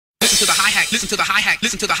to the hi-hat, listen to the hi-hat,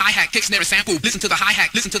 listen to the hi-hat, kick, snare, sample. Listen to the hi-hat,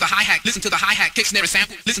 listen to the hi-hat, listen to the hi-hat, kick, snare,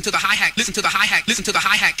 sample. Listen to the hi-hat, listen to the hi-hat, listen to the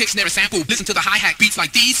hi-hat, kick, snare, sample. Listen to the hi-hat, beats like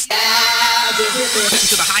these. Listen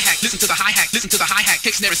to the hi-hat, listen to the hi-hat, listen to the hi-hat,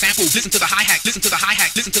 kick, snare, sample. Listen to the hi-hat, listen to the hi-hat,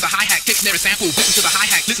 listen to the hi-hat, kick, snare, sample. Listen to the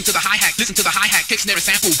hi-hat, listen to the hi-hat, listen to the hi-hat, kick, snare,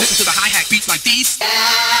 sample. Listen to the hi-hat, beats like these.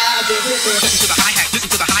 Listen to the hi-hat, listen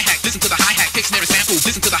to the hi-hat, listen to the hi-hat, kick, snare, sample.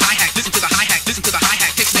 Listen to the hi-hat, listen to the hi-hat, listen to the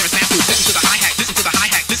hi-hat, kick, snare, sample. Listen to the hi-hat, listen to the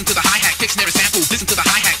hi-hat, listen to the hi-hat, kick, snare, sample. Listen to the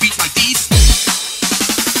hi-hat, beats like these.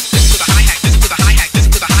 Listen to the hi-hat, listen to the hi-hat,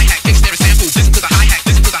 listen to the hi-hat, kick, snare, sample. Listen to the hi-hat,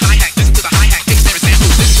 listen to the hi-hat, listen to the hi-hat, kick, snare, sample.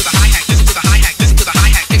 Listen to the hi-hat, listen to the hi-hat, listen to the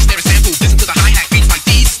hi-hat, kick, snare, sample. Listen to the hi-hat, beats like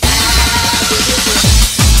these.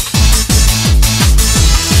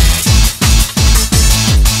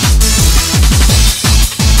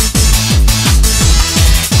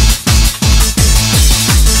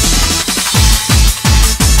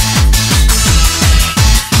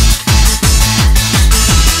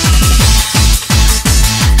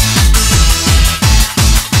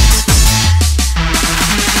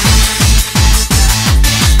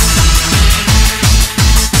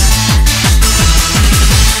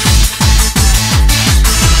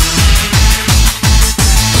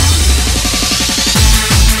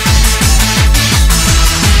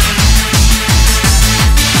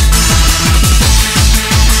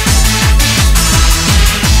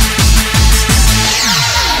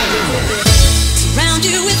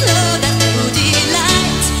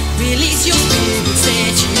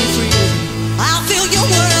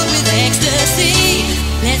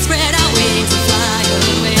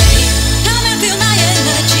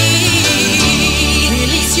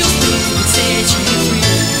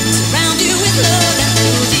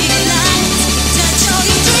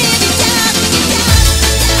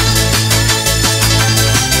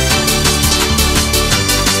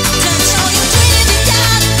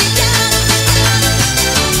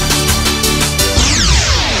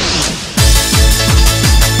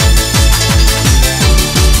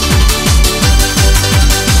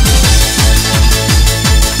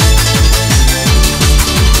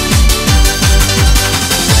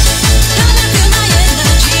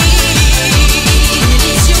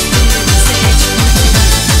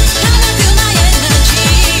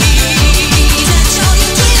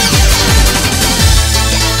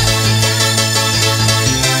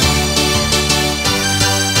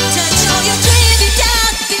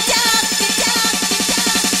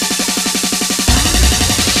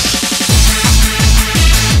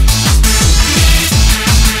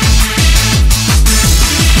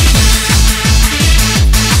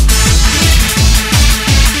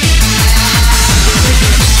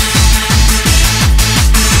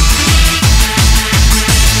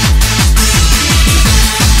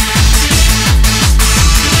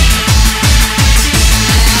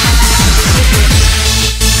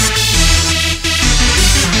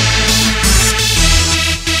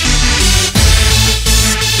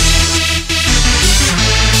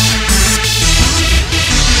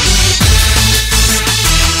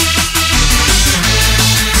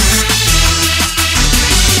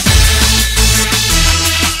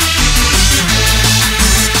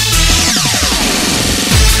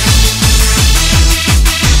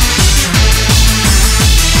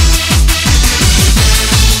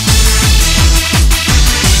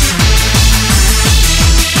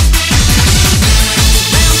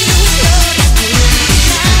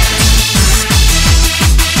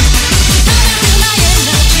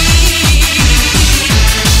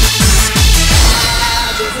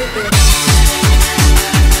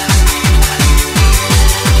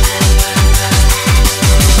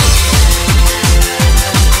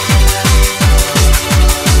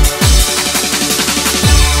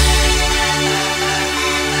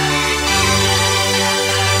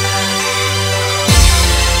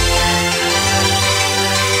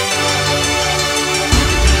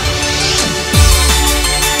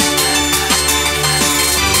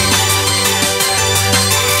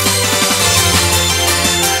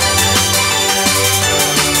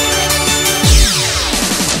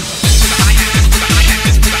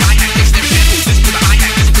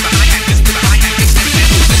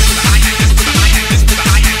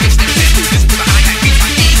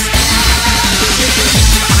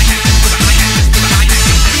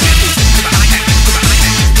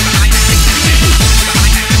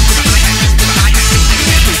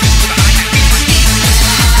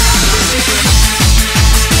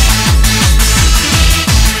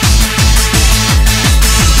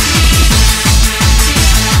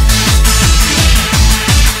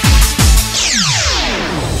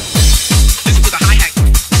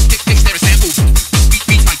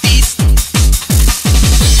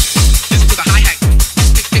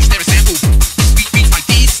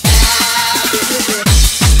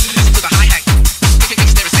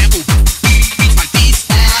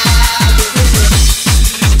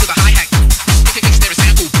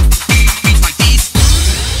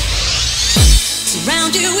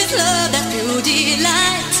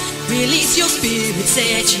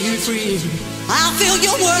 set you free. I'll fill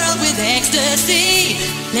your world with ecstasy.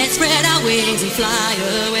 Let's spread our wings and fly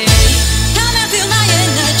away.